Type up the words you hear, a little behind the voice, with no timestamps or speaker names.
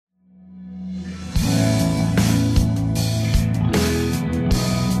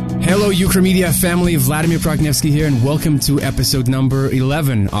Hello, Ukramedia family. Vladimir Proknevsky here, and welcome to episode number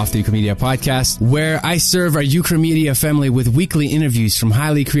 11 of the Ukramedia podcast, where I serve our Ukramedia family with weekly interviews from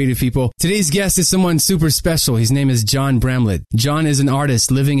highly creative people. Today's guest is someone super special. His name is John Bramlett. John is an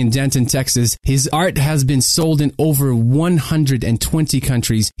artist living in Denton, Texas. His art has been sold in over 120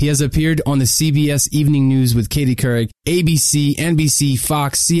 countries. He has appeared on the CBS Evening News with Katie Couric, ABC, NBC,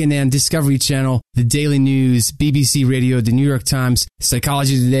 Fox, CNN, Discovery Channel, The Daily News, BBC Radio, The New York Times,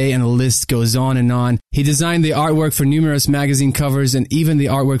 Psychology Today, and the list goes on and on. He designed the artwork for numerous magazine covers and even the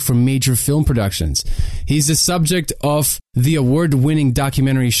artwork for major film productions. He's the subject of the award-winning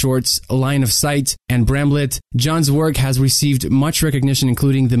documentary shorts Line of Sight and Bramlett. John's work has received much recognition,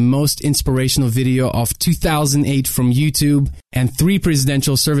 including the most inspirational video of 2008 from YouTube and 3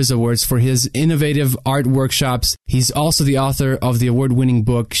 Presidential Service Awards for his innovative art workshops. He's also the author of the award-winning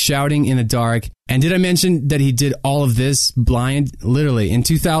book Shouting in the Dark. And did I mention that he did all of this blind? Literally. In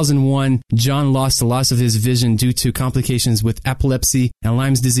 2001, John lost the loss of his vision due to complications with epilepsy and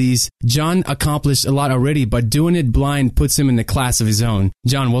Lyme's disease. John accomplished a lot already, but doing it blind puts him in a class of his own.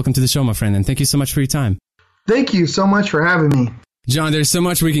 John, welcome to the show, my friend, and thank you so much for your time. Thank you so much for having me. John, there's so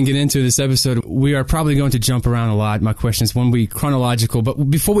much we can get into this episode. We are probably going to jump around a lot. My questions won't be chronological, but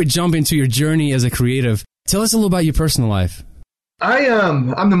before we jump into your journey as a creative, tell us a little about your personal life.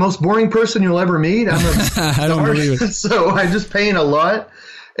 I'm the most boring person you'll ever meet. I don't believe it. So I just paint a lot.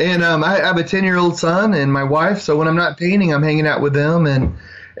 And I have a 10-year-old son and my wife. So when I'm not painting, I'm hanging out with them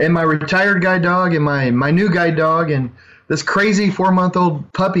and my retired guide dog and my new guide dog and this crazy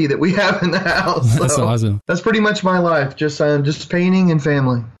 4-month-old puppy that we have in the house. That's awesome. That's pretty much my life, just painting and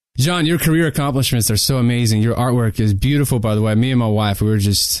family. John, your career accomplishments are so amazing. Your artwork is beautiful, by the way. Me and my wife, we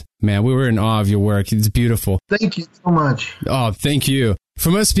were in awe of your work. It's beautiful. Thank you so much. Oh, thank you. For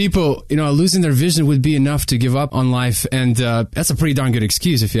most people, losing their vision would be enough to give up on life, and that's a pretty darn good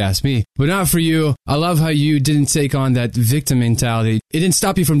excuse if you ask me. But not for you. I love how you didn't take on that victim mentality. It didn't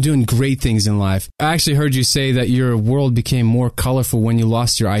stop you from doing great things in life. I actually heard you say that your world became more colorful when you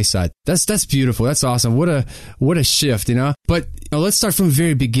lost your eyesight. That's beautiful. That's awesome. What a shift, But let's start from the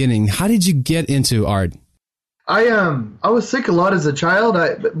very beginning. How did you get into art? I was sick a lot as a child,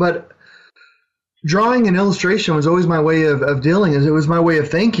 but drawing and illustration was always my way of dealing. It was my way of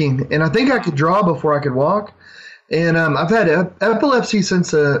thinking, and I think I could draw before I could walk. And I've had epilepsy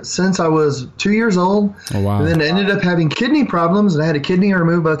since I was 2 years old. Oh, wow. And then I ended up having kidney problems, and I had a kidney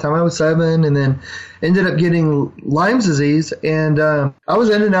removed by the time I was 7, and then ended up getting Lyme's disease. And I was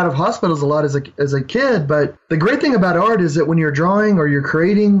in and out of hospitals a lot as a kid. But the great thing about art is that when you're drawing or you're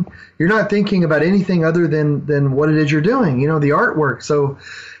creating, you're not thinking about anything other than what it is you're doing, the artwork. So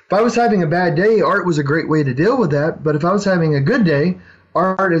if I was having a bad day, art was a great way to deal with that. But if I was having a good day,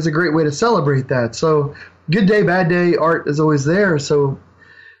 art is a great way to celebrate that. So good day, bad day, art is always there. So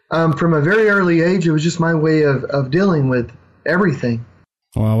from a very early age, it was just my way of dealing with everything.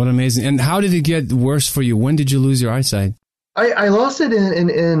 Wow, what amazing. And how did it get worse for you? When did you lose your eyesight? I lost it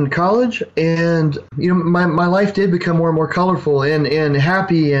in college, and my life did become more and more colorful and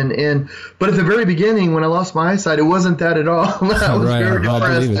happy but at the very beginning when I lost my eyesight, it wasn't that at all. I was very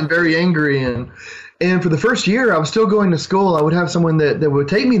depressed and very angry, and for the first year I was still going to school. I would have someone that would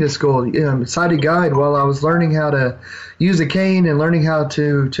take me to school, sighted guide, while I was learning how to use a cane and learning how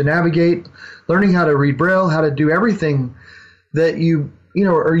to navigate, learning how to read Braille, how to do everything that you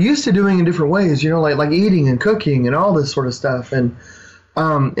are used to doing in different ways, like eating and cooking and all this sort of stuff. And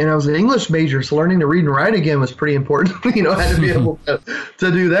I was an English major, so learning to read and write again was pretty important. I had to be able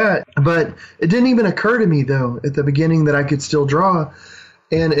to do that. But it didn't even occur to me, though, at the beginning that I could still draw.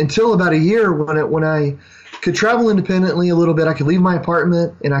 And until about a year when I could travel independently a little bit, I could leave my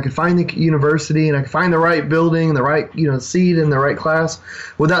apartment and I could find the university and I could find the right building, the right seat in the right class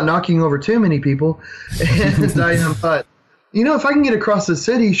without knocking over too many people. And I thought, if I can get across the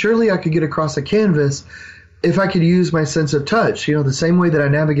city, surely I could get across a canvas if I could use my sense of touch, the same way that I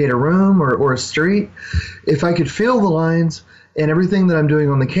navigate a room or a street. If I could feel the lines and everything that I'm doing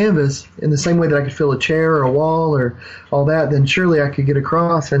on the canvas in the same way that I could feel a chair or a wall or all that, then surely I could get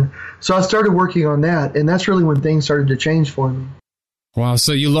across. And so I started working on that, and that's really when things started to change for me. Wow,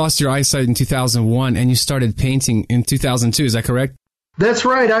 so you lost your eyesight in 2001 and you started painting in 2002, is that correct? That's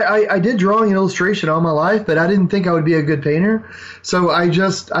right. I did drawing and illustration all my life, but I didn't think I would be a good painter. So I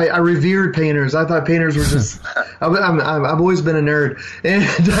revered painters. I thought painters were just, I've always been a nerd. And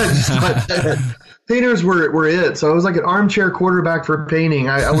I just thought painters were it. So I was like an armchair quarterback for painting.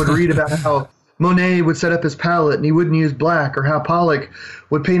 I would read about how Monet would set up his palette and he wouldn't use black, or how Pollock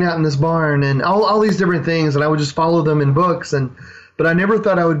would paint out in this barn, and all these different things. And I would just follow them in books. But I never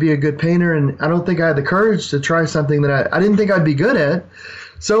thought I would be a good painter, and I don't think I had the courage to try something that I didn't think I'd be good at.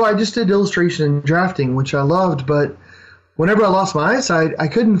 So I just did illustration and drafting, which I loved, but whenever I lost my eyesight, I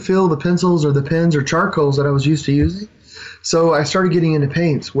couldn't feel the pencils or the pens or charcoals that I was used to using. So I started getting into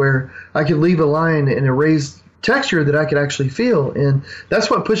paints where I could leave a line and erase texture that I could actually feel. And that's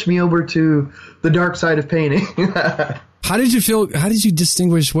what pushed me over to the dark side of painting. How did you feel? How did you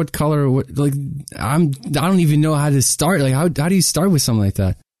distinguish what color? I don't even know how to start. Like, how do you start with something like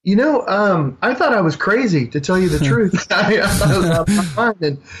that? You know, I thought I was crazy, to tell you the truth. I thought it was out of my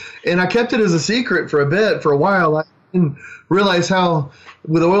mind. And I kept it as a secret for a while. I didn't realize how,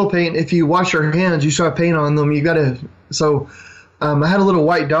 with oil paint, if you wash your hands, you still have paint on them. You got to, so I had a little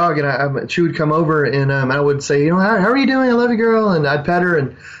white dog, and she would come over, and I would say, how are you doing? I love you, girl. And I'd pet her,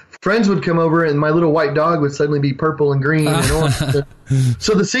 and friends would come over, and my little white dog would suddenly be purple and green and orange.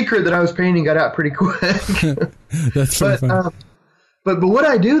 So the secret that I was painting got out pretty quick. That's so fun. But what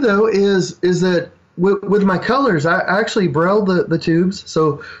I do, though, is that with my colors, I actually braille the tubes.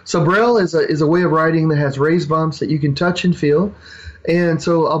 So braille is a way of writing that has raised bumps that you can touch and feel. And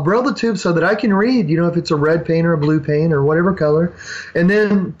so I'll braille the tube so that I can read, if it's a red paint or a blue paint or whatever color. And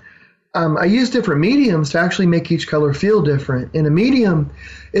then I use different mediums to actually make each color feel different. In a medium,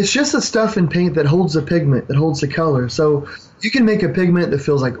 it's just the stuff in paint that holds the pigment, that holds the color. So you can make a pigment that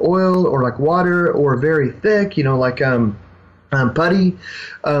feels like oil or like water or very thick, like putty.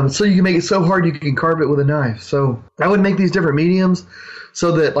 So you can make it so hard you can carve it with a knife. So I would make these different mediums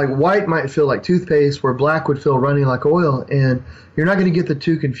so that like white might feel like toothpaste, where black would feel runny like oil, and you're not going to get the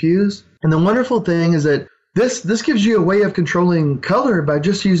two confused. And the wonderful thing is that this gives you a way of controlling color by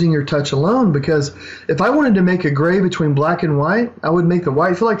just using your touch alone, because if I wanted to make a gray between black and white, I would make the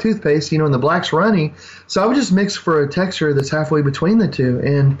white feel like toothpaste, and the black's runny. So I would just mix for a texture that's halfway between the two,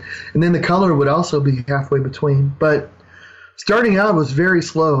 and then the color would also be halfway between. But starting out was very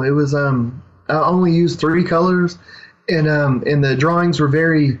slow. It was I only used 3 colors, and the drawings were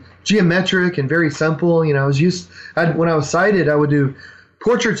very geometric and very simple. When I was sighted, I would do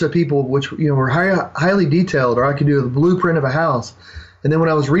portraits of people which were highly detailed, or I could do a blueprint of a house. And then when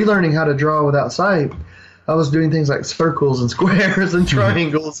I was relearning how to draw without sight, I was doing things like circles and squares and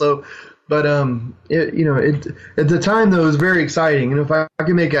triangles. So, but at the time though, it was very exciting. If I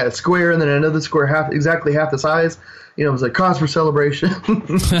could make a square and then another square exactly half the size, it was a cause for celebration.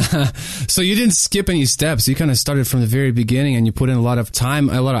 So you didn't skip any steps. You kind of started from the very beginning, and you put in a lot of time,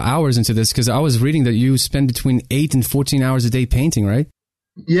 a lot of hours into this, because I was reading that you spend between 8 and 14 hours a day painting, right?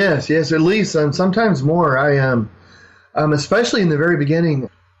 Yes, at least, sometimes more. I especially in the very beginning,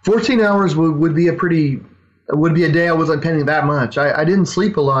 14 hours would be a day I wasn't painting that much. I didn't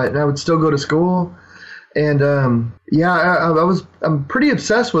sleep a lot, and I would still go to school. And I'm pretty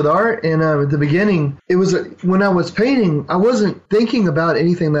obsessed with art. And at the beginning, it was when I was painting, I wasn't thinking about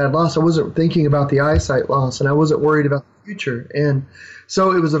anything that I'd lost. I wasn't thinking about the eyesight loss, and I wasn't worried about the future. And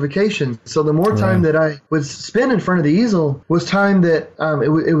so it was a vacation. So the more time that I would spend in front of the easel was time that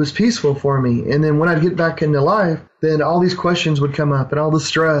it was peaceful for me. And then when I'd get back into life, then all these questions would come up, and all the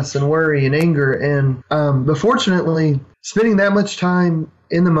stress and worry and anger. And but fortunately, spending that much time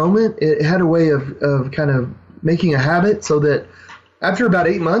in the moment, it had a way of kind of making a habit, so that after about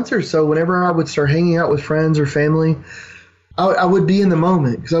 8 months or so, whenever I would start hanging out with friends or family, I would be in the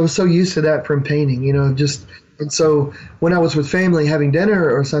moment, because I was so used to that from painting, and so when I was with family having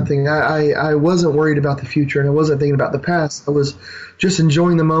dinner or something, I wasn't worried about the future, and I wasn't thinking about the past. I was just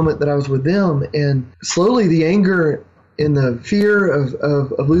enjoying the moment that I was with them. And slowly the anger and the fear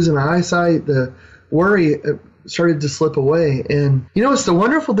of losing my eyesight, the worry started to slip away. And it's the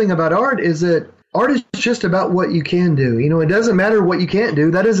wonderful thing about art is that art is just about what you can do. It doesn't matter what you can't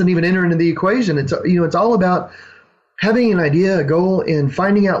do. That doesn't even enter into the equation. It's it's all about having an idea, a goal, and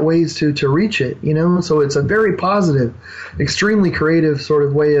finding out ways to reach it. So it's a very positive, extremely creative sort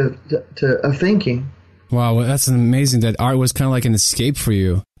of way of thinking. Wow, well, that's amazing that art was kind of like an escape for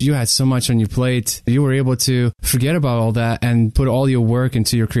you. You had so much on your plate. You were able to forget about all that and put all your work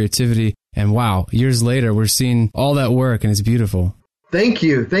into your creativity. And wow, years later, we're seeing all that work, and it's beautiful. Thank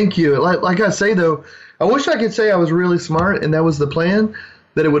you. Like I say, though, I wish I could say I was really smart and that was the plan,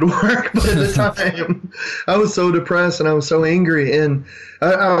 that it would work. But at the time, I was so depressed and I was so angry. And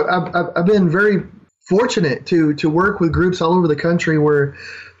I've been very fortunate to work with groups all over the country where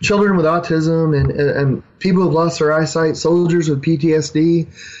children with autism and people who've lost their eyesight, soldiers with PTSD,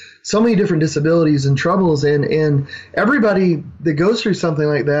 so many different disabilities and troubles, and everybody that goes through something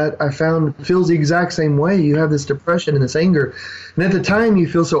like that, I found, feels the exact same way. You have this depression and this anger, and at the time you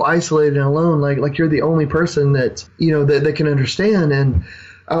feel so isolated and alone, like you're the only person that that can understand. And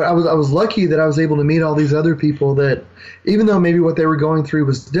I was lucky that I was able to meet all these other people that, even though maybe what they were going through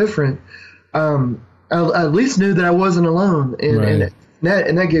was different, I at least knew that I wasn't alone. And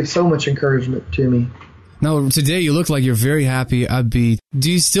And that gave so much encouragement to me. Now, today you look like you're very happy, upbeat.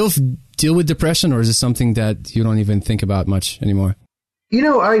 Do you still deal with depression, or is it something that you don't even think about much anymore?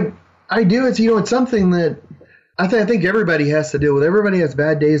 I do. It's something that I think everybody has to deal with. Everybody has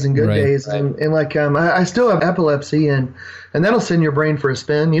bad days and good days. And like, I still have epilepsy, and that'll send your brain for a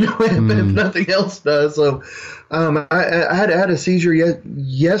spin, if nothing else does. So, I had a seizure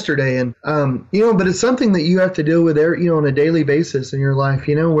yesterday, and, but it's something that you have to deal with on a daily basis in your life,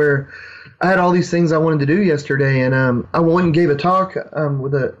 where I had all these things I wanted to do yesterday, and I went and gave a talk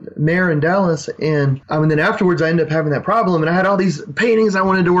with a mayor in Dallas, and then afterwards I ended up having that problem, and I had all these paintings I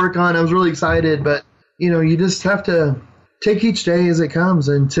wanted to work on. I was really excited, but you just have to take each day as it comes.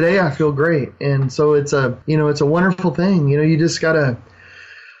 And today I feel great, and so it's a wonderful thing. You just gotta.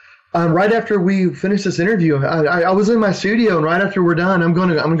 Right after we finish this interview, I was in my studio, and right after we're done, I'm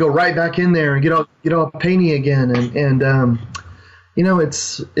gonna go right back in there and get all painty again, and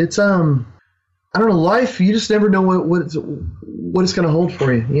it's I don't know, life, you just never know what it's going to hold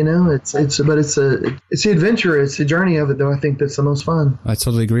for you, it's the adventure, it's the journey of it, though, I think that's the most fun. I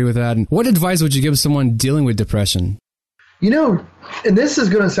totally agree with that. And what advice would you give someone dealing with depression? And this is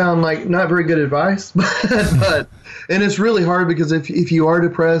going to sound like not very good advice, but and it's really hard, because if you are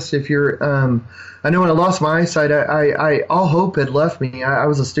depressed, if you're, I know when I lost my eyesight, I all hope had left me. I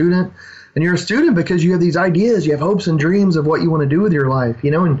was a student. And you're a student because you have these ideas, you have hopes and dreams of what you want to do with your life,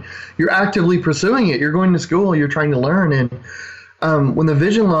 and you're actively pursuing it. You're going to school, you're trying to learn. And when the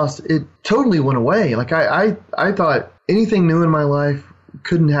vision loss, it totally went away. Like I thought anything new in my life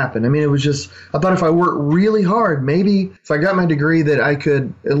couldn't happen. I mean, it was just, I thought if I worked really hard, maybe if I got my degree, that I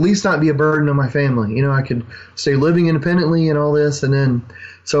could at least not be a burden on my family. I could stay living independently and all this. And then,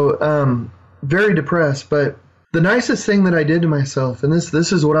 so very depressed, but the nicest thing that I did to myself, and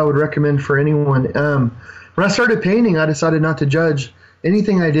this is what I would recommend for anyone. When I started painting, I decided not to judge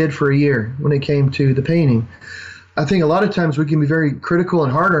anything I did for a year when it came to the painting. I think a lot of times we can be very critical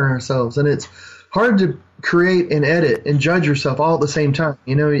and hard on ourselves, and it's hard to create and edit and judge yourself all at the same time.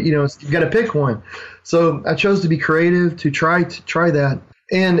 You've got to pick one. So I chose to be creative, to try that.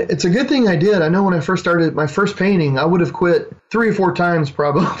 And it's a good thing I did. I know when I first started my first painting, I would have quit 3 or 4 times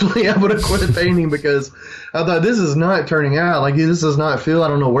probably. I would have quit painting because I thought, this is not turning out. Like, this does not feel, I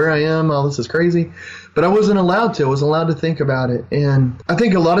don't know where I am. All this is crazy. But I wasn't allowed to. I was allowed to think about it. And I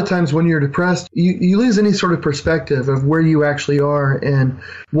think a lot of times when you're depressed, you lose any sort of perspective of where you actually are and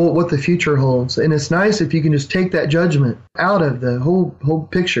what the future holds. And it's nice if you can just take that judgment out of the whole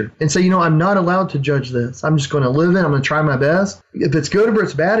picture and say, I'm not allowed to judge this. I'm just going to live it. I'm going to try my best. If it's good or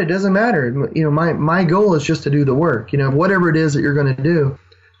it's bad, it doesn't matter. My goal is just to do the work. Whatever it is that you're going to do.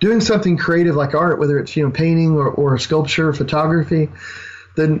 Doing something creative like art, whether it's painting or sculpture or photography,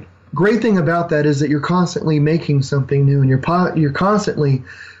 the great thing about that is that you're constantly making something new, and you're constantly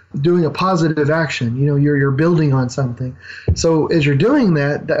doing a positive action. You're building on something. So as you're doing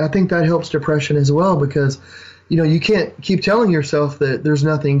that, I think that helps depression as well, because you can't keep telling yourself that there's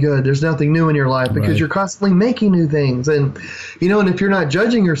nothing good, there's nothing new in your life, because you're constantly making new things. And and if you're not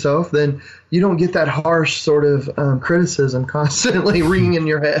judging yourself, then you don't get that harsh sort of criticism constantly ringing in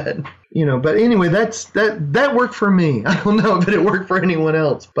your head. But anyway, that worked for me. I don't know if it worked for anyone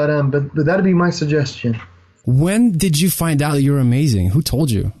else, but that'd be my suggestion. When did you find out that you're amazing? Who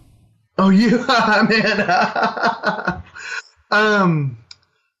told you? Oh, you, man.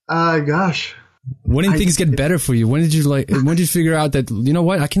 Gosh. When did things get better for you? When did you figure out that,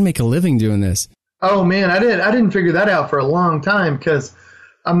 I can make a living doing this? Oh man, I didn't figure that out for a long time, because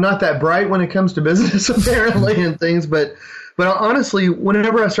I'm not that bright when it comes to business apparently and things. But honestly,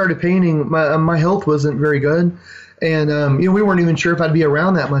 whenever I started painting, my health wasn't very good. And, we weren't even sure if I'd be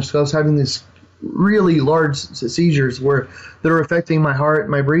around that much. So I was having these really large seizures that are affecting my heart,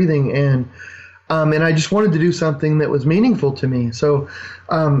 my breathing. And I just wanted to do something that was meaningful to me. So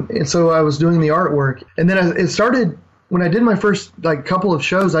I was doing the artwork. And then it started when I did my first couple of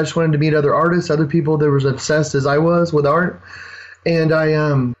shows. I just wanted to meet other artists, other people that were as obsessed as I was with art. And I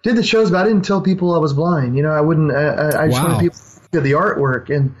did the shows, but I didn't tell people I was blind. I wouldn't. I just wanted people to do the artwork.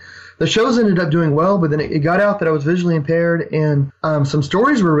 And the shows ended up doing well, but then it got out that I was visually impaired, and some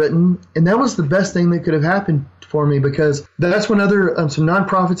stories were written, and that was the best thing that could have happened for me, because that's when other some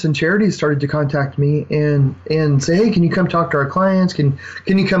nonprofits and charities started to contact me and say, hey, can you come talk to our clients? Can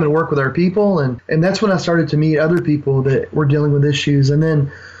you come and work with our people? And that's when I started to meet other people that were dealing with issues. And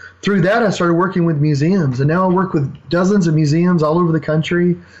then through that, I started working with museums, and now I work with dozens of museums all over the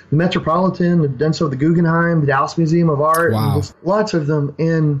country. The Metropolitan, I've done so with the Guggenheim, the Dallas Museum of Art, wow. And just lots of them.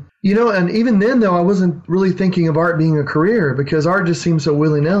 And, and even then, though, I wasn't really thinking of art being a career because art just seems so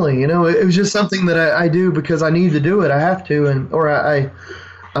willy-nilly. It was just something that I do because I need to do it. I have to, or I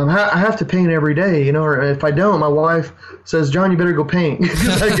have to paint every day, or if I don't, my wife says, John, you better go paint.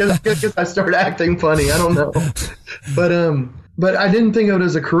 I guess I start acting funny. I don't know. But I didn't think of it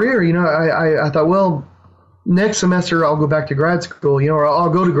as a career. I thought, well, next semester I'll go back to grad school, or I'll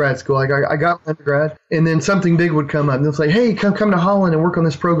go to grad school. Like I got my undergrad, and then something big would come up. And they'll say, hey, come to Holland and work on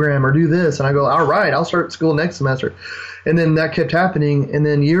this program or do this. And I go, all right, I'll start school next semester. And then that kept happening. And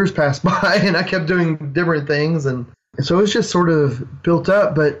then years passed by and I kept doing different things. And so it's just sort of built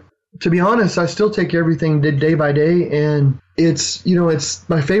up. But to be honest, I still take everything day by day. And it's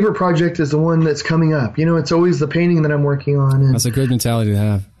my favorite project is the one that's coming up. It's always the painting that I'm working on. And, that's a good mentality to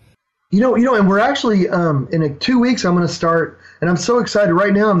have. And we're actually, in 2 weeks, I'm going to start, and I'm so excited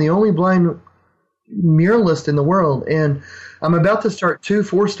right now. I'm the only blind muralist in the world. And I'm about to start 2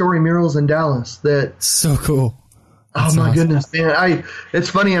 4-story murals in Dallas that. So cool. That's my goodness, man. It's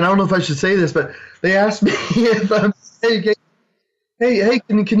funny, and I don't know if I should say this, but they asked me if hey,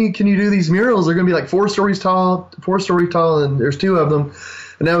 can you do these murals? They're going to be like 4 story tall, and there's 2 of them.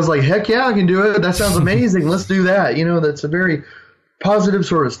 And I was like, heck yeah, I can do it. That sounds amazing. Let's do that. That's a very positive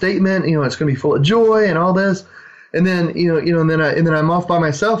sort of statement. It's going to be full of joy and all this. And then, and then I'm off by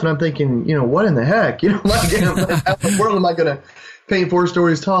myself and I'm thinking, what in the heck? How in the world am I going to paint 4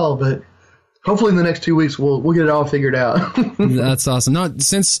 stories tall? But hopefully in the next 2 weeks, we'll get it all figured out. That's awesome. Now,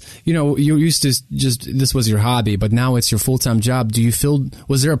 since, you used to this was your hobby, but now it's your full-time job.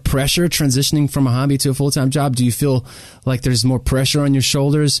 Was there a pressure transitioning from a hobby to a full-time job? Do you feel like there's more pressure on your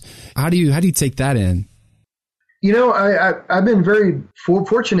shoulders? How do you take that in? I've been very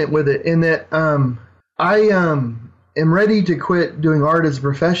fortunate with it in that I am ready to quit doing art as a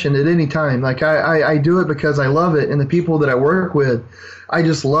profession at any time. Like I do it because I love it, and the people that I work with, I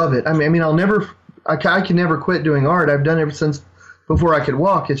just love it. I can never quit doing art. I've done it ever since before I could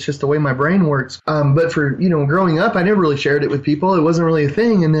walk. It's just the way my brain works. But for growing up, I never really shared it with people. It wasn't really a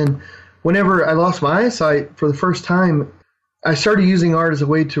thing. And then whenever I lost my eyesight for the first time, I started using art as a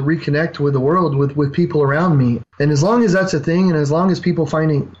way to reconnect with the world, with people around me. And as long as that's a thing, and as long as people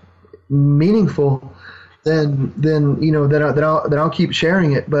find it meaningful, then I'll keep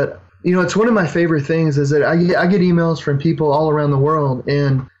sharing it. But it's one of my favorite things is that I get emails from people all around the world,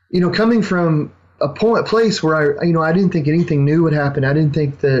 and coming from a place where I didn't think anything new would happen. I didn't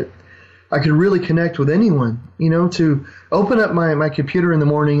think that I could really connect with anyone. To open up my computer in the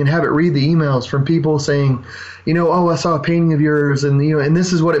morning and have it read the emails from people saying, oh, I saw a painting of yours, and and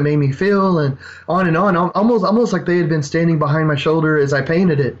this is what it made me feel, and on, almost like they had been standing behind my shoulder as I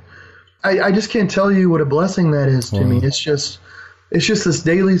painted it. I just can't tell you what a blessing that is to me. It's just this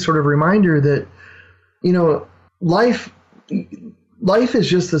daily sort of reminder that life is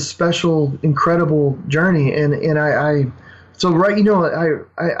just this special, incredible journey, and I so right,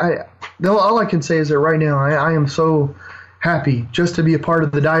 all I can say is that right now I am so happy just to be a part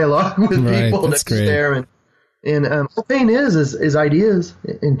of the dialogue with people that's there, and what pain is ideas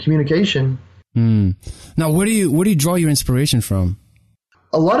and communication. Now, where do you draw your inspiration from?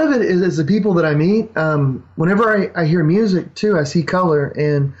 A lot of it is the people that I meet. Whenever I hear music too, I see color,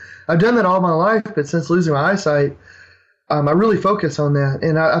 and I've done that all my life. But since losing my eyesight, I really focus on that.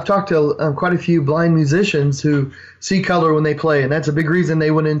 And I've talked to quite a few blind musicians who see color when they play, and that's a big reason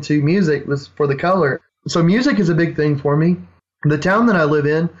they went into music, was for the color. So music is a big thing for me. The town that I live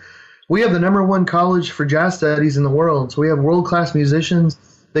in, we have the #1 college for jazz studies in the world. So we have world-class musicians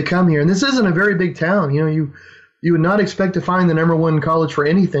that come here, and this isn't a very big town. You would not expect to find the #1 college for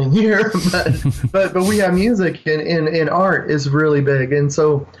anything here, but we have music, and art is really big. And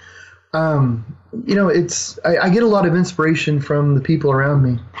so, I get a lot of inspiration from the people around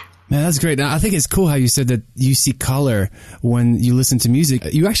me. Man, that's great. Now, I think it's cool how you said that you see color when you listen to music.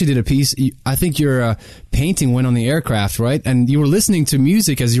 You actually did a piece. I think your painting went on the aircraft, right? And you were listening to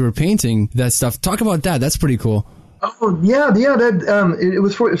music as you were painting that stuff. Talk about that. That's pretty cool. Oh yeah. That it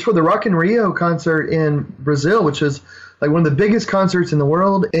was for the Rock in Rio concert in Brazil, which is like one of the biggest concerts in the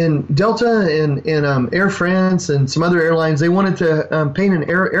world. And Delta and Air France and some other airlines, they wanted to paint an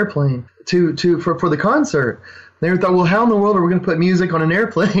airplane for the concert. They thought, well, how in the world are we going to put music on an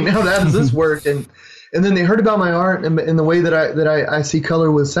airplane? How does this work? And then they heard about my art and the way that I see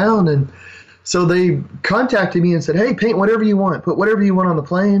color with sound, and so they contacted me and said, hey, paint whatever you want, put whatever you want on the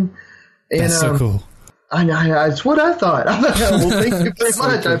plane. And that's so cool. It's what I thought. Well, thank you very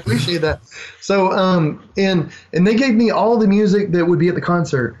much. I appreciate that. So, and they gave me all the music that would be at the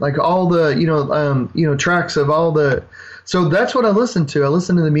concert, like all the, tracks of all the. So that's what I listened to. I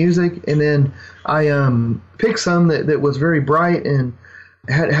listened to the music, and then I picked some that was very bright and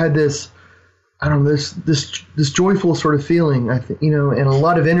had this, I don't know, this joyful sort of feeling, and a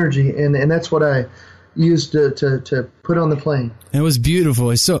lot of energy, and that's what I used to put on the plane. And it was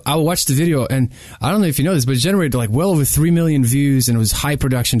beautiful. I watched the video, and I don't know if you know this, but it generated like well over 3 million views, and it was high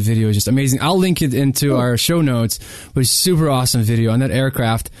production video, just amazing. I'll link it into our show notes. It was super awesome video on that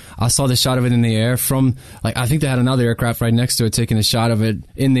aircraft. I saw the shot of it in the air from, like, I think they had another aircraft right next to it taking a shot of it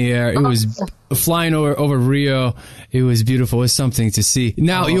in the air. It was flying over Rio. It was beautiful. It was something to see.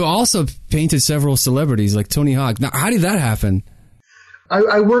 Now, you also painted several celebrities like Tony Hawk. Now, how did that happen?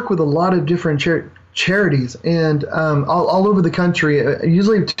 I work with a lot of different charities, and all over the country.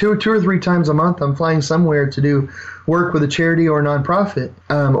 Usually two or three times a month, I'm flying somewhere to do work with a charity or a nonprofit,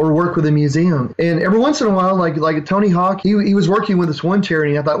 or work with a museum. And every once in a while, like Tony Hawk, he was working with this one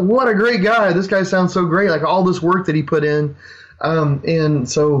charity. I thought, what a great guy! This guy sounds so great. Like all this work that he put in, and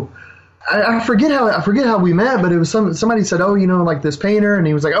so. I forget how we met, but it was somebody said, like this painter, and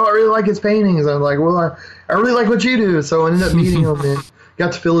he was like, I really like his paintings. I was like, well, I really like what you do. So I ended up meeting him and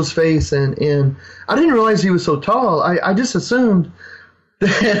got to feel his face, and I didn't realize he was so tall. I just assumed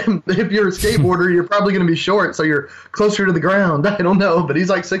that if you're a skateboarder, you're probably going to be short, so you're closer to the ground. I don't know, but he's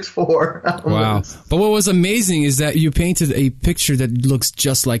like 6'4". Wow. But what was amazing is that you painted a picture that looks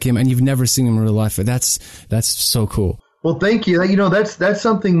just like him, and you've never seen him in real life. That's so cool. Well, thank you. That's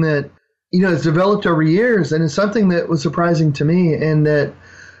something that, it's developed over years, and it's something that was surprising to me, and that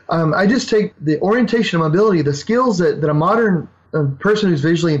I just take the orientation and mobility, the skills that a modern person who's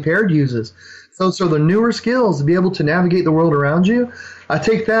visually impaired uses. So the newer skills to be able to navigate the world around you, I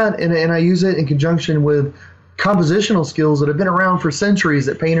take that and I use it in conjunction with compositional skills that have been around for centuries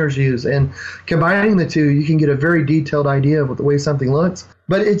that painters use. And combining the two, you can get a very detailed idea of the way something looks.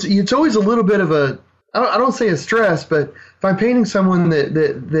 But it's always a little bit of a, I don't say a stress, but if I'm painting someone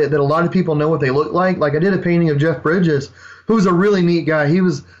that a lot of people know what they look like I did a painting of Jeff Bridges, who was a really neat guy.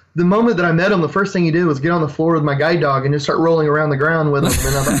 The moment that I met him, the first thing he did was get on the floor with my guide dog and just start rolling around the ground with him.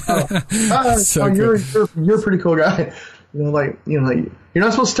 And I'm like, you're a pretty cool guy. You're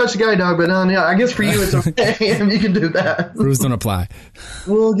not supposed to touch the guide dog, but I guess for you it's okay, and you can do that. Rules don't apply.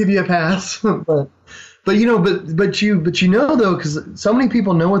 We'll give you a pass, but though, because so many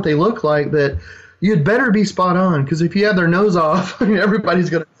people know what they look like that. You'd better be spot on, because if you have their nose off, everybody's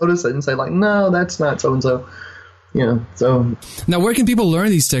going to notice it and say, like, no, that's not so-and-so. So. Now, where can people learn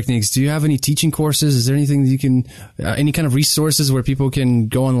these techniques? Do you have any teaching courses? Is there anything that you can, any kind of resources where people can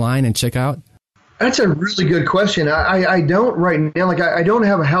go online and check out? That's a really good question. I don't right now. I don't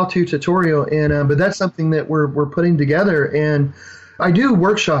have a how-to tutorial, but that's something that we're putting together. And I do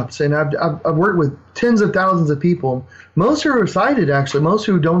workshops, and I've worked with tens of thousands of people. Most are sighted, actually. Most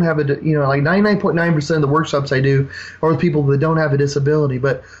who don't have like 99.9% of the workshops I do are with people that don't have a disability,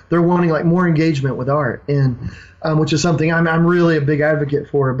 but they're wanting like more engagement with art, and which is something I'm really a big advocate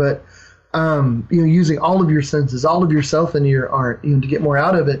for. But using all of your senses, all of yourself into your art, to get more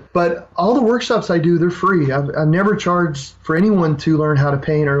out of it. But all the workshops I do, they're free. I've never charged for anyone to learn how to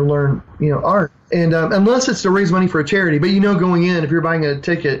paint or learn art. And unless it's to raise money for a charity, but going in, if you're buying a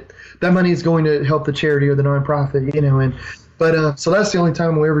ticket, that money is going to help the charity or the nonprofit, so that's the only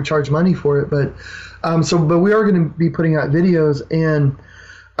time we ever charge money for it. But we are going to be putting out videos, and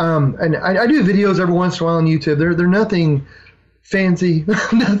I do videos every once in a while on YouTube. They're nothing fancy,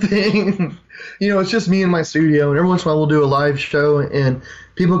 nothing. It's just me in my studio, and every once in a while we'll do a live show, and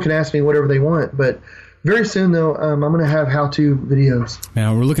people can ask me whatever they want. But very soon, though, I'm going to have how-to videos.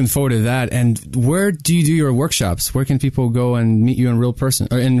 Man, we're looking forward to that. And where do you do your workshops? Where can people go and meet you in real person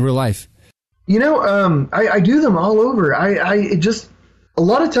or in real life? I do them all over. A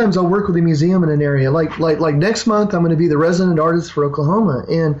lot of times I'll work with a museum in an area. Like next month, I'm going to be the resident artist for Oklahoma,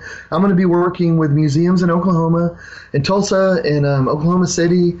 and I'm going to be working with museums in Oklahoma, in Tulsa, and Oklahoma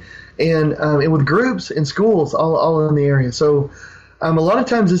City, and with groups and schools all in the area. So. A lot of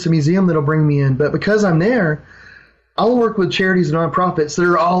times it's a museum that'll bring me in, but because I'm there, I'll work with charities and nonprofits that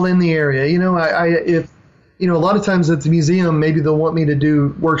are all in the area. A lot of times at the museum, maybe they'll want me to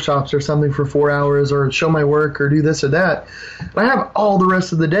do workshops or something for 4 hours or show my work or do this or that. But I have all the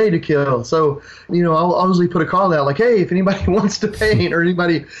rest of the day to kill. So, I'll usually put a call out like, hey, if anybody wants to paint or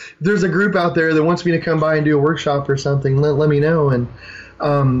if there's a group out there that wants me to come by and do a workshop or something, let me know.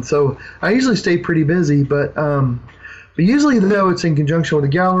 And so I usually stay pretty busy, but But usually, though, it's in conjunction with a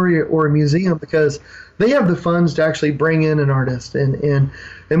gallery or a museum because they have the funds to actually bring in an artist. And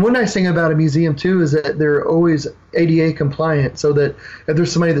one nice thing about a museum, too, is that they're always ADA compliant, so that if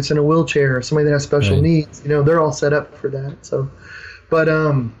there's somebody that's in a wheelchair or somebody that has special needs, they're all set up for that. So, but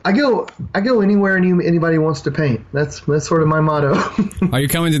I go anywhere anybody wants to paint. That's sort of my motto. Are you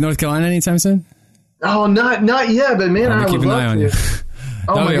coming to North Carolina anytime soon? Oh, not yet, but man, I would keep an eye on you.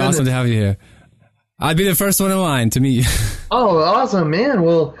 Oh, that would be awesome to have you here. I'd be the first one in line to meet you. Oh, awesome, man.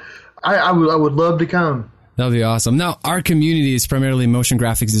 Well, I would love to come. That would be awesome. Now, our community is primarily motion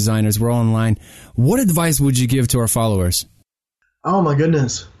graphics designers. We're all online. What advice would you give to our followers? Oh, my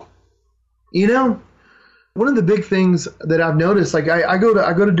goodness. One of the big things that I've noticed, like I go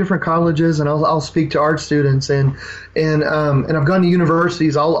to different colleges and I'll speak to art students and I've gone to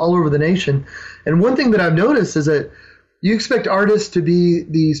universities all over the nation. And one thing that I've noticed is that you expect artists to be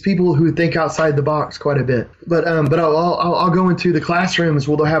these people who think outside the box quite a bit, but I'll go into the classrooms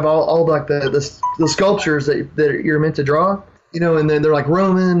where they'll have all like the sculptures that you're meant to draw, and then they're like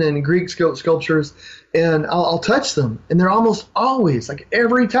Roman and Greek sculptures, and I'll touch them, and they're almost always, like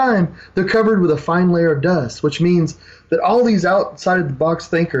every time, they're covered with a fine layer of dust, which means that all these outside of the box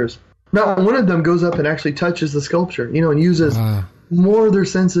thinkers, not one of them goes up and actually touches the sculpture, and uses more of their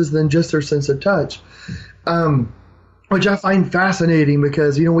senses than just their sense of touch. Which I find fascinating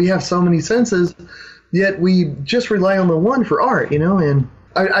because, we have so many senses, yet we just rely on the one for art, and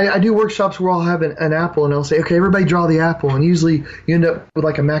I do workshops where I'll have an apple and I'll say, okay, everybody draw the apple. And usually you end up with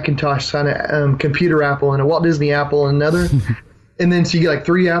like a Macintosh kind of computer apple and a Walt Disney apple and another. And then so you get like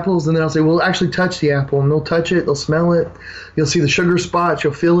 3 apples, and then I'll say, well, actually touch the apple, and they'll touch it, they'll smell it, you'll see the sugar spots,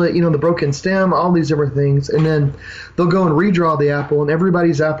 you'll feel it, the broken stem, all these different things. And then they'll go and redraw the apple, and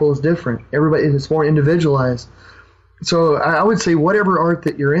everybody's apple is different. It's more individualized. So I would say whatever art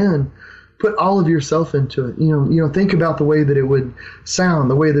that you're in, put all of yourself into it. Think about the way that it would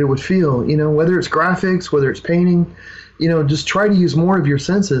sound, the way that it would feel. Whether it's graphics, whether it's painting, just try to use more of your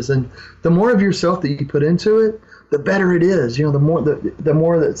senses. And the more of yourself that you put into it, the better it is. The more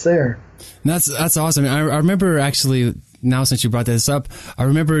that's there. That's awesome. I remember actually, now since you brought this up, I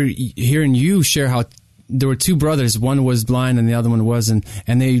remember hearing you share how there were 2 brothers. One was blind and the other one wasn't.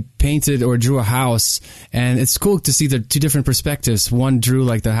 And they painted or drew a house. And it's cool to see the 2 different perspectives. One drew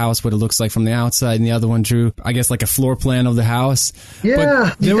like the house, what it looks like from the outside. And the other one drew, I guess, like a floor plan of the house. Yeah.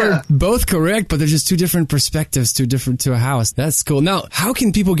 But they were both correct, but they're just 2 different perspectives, 2 different to a house. That's cool. Now, how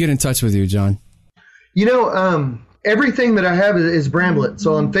can people get in touch with you, John? Everything that I have is Bramblett.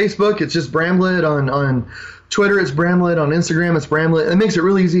 So on Facebook, it's just Bramblett. On Twitter, it's Bramblett. On Instagram, it's Bramblett. It makes it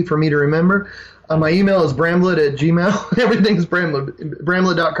really easy for me to remember. My email is bramblett@gmail. Everything's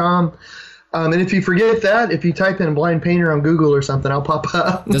bramblett.com. And if you forget that, if you type in blind painter on Google or something, I'll pop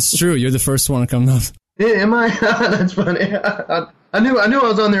up. That's true. You're the first one to come up. Yeah, am I? That's funny. I knew I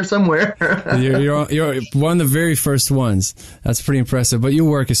was on there somewhere. You're one of the very first ones. That's pretty impressive. But your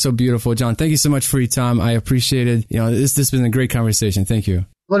work is so beautiful, John. Thank you so much for your time. I appreciate it. This has been a great conversation. Thank you.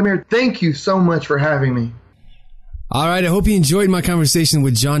 Vladimir, thank you so much for having me. All right, I hope you enjoyed my conversation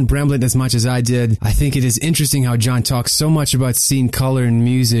with John Bramblett as much as I did. I think it is interesting how John talks so much about seeing color in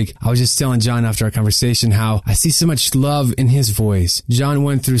music. I was just telling John after our conversation how I see so much love in his voice. John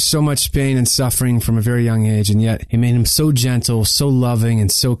went through so much pain and suffering from a very young age, and yet it made him so gentle, so loving,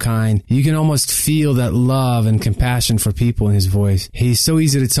 and so kind. You can almost feel that love and compassion for people in his voice. He's so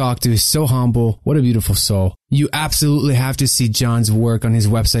easy to talk to, so humble. What a beautiful soul. You absolutely have to see John's work on his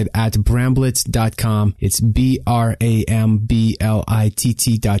website at bramblett.com. It's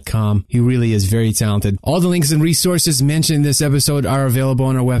BRAMBLITT.com. He really is very talented. All the links and resources mentioned in this episode are available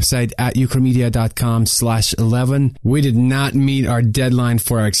on our website at ukramedia.com/11. We did not meet our deadline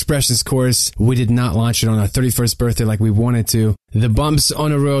for our expressions course. We did not launch it on our 31st birthday like we wanted to. The bumps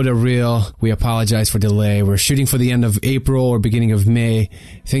on the road are real. We apologize for delay. We're shooting for the end of April or beginning of May.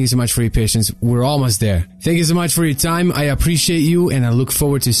 Thank you so much for your patience. We're almost there. Thank you so much for your time. I appreciate you, and I look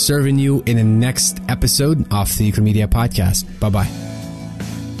forward to serving you in the next episode of the Ukramedia Podcast. Bye-bye.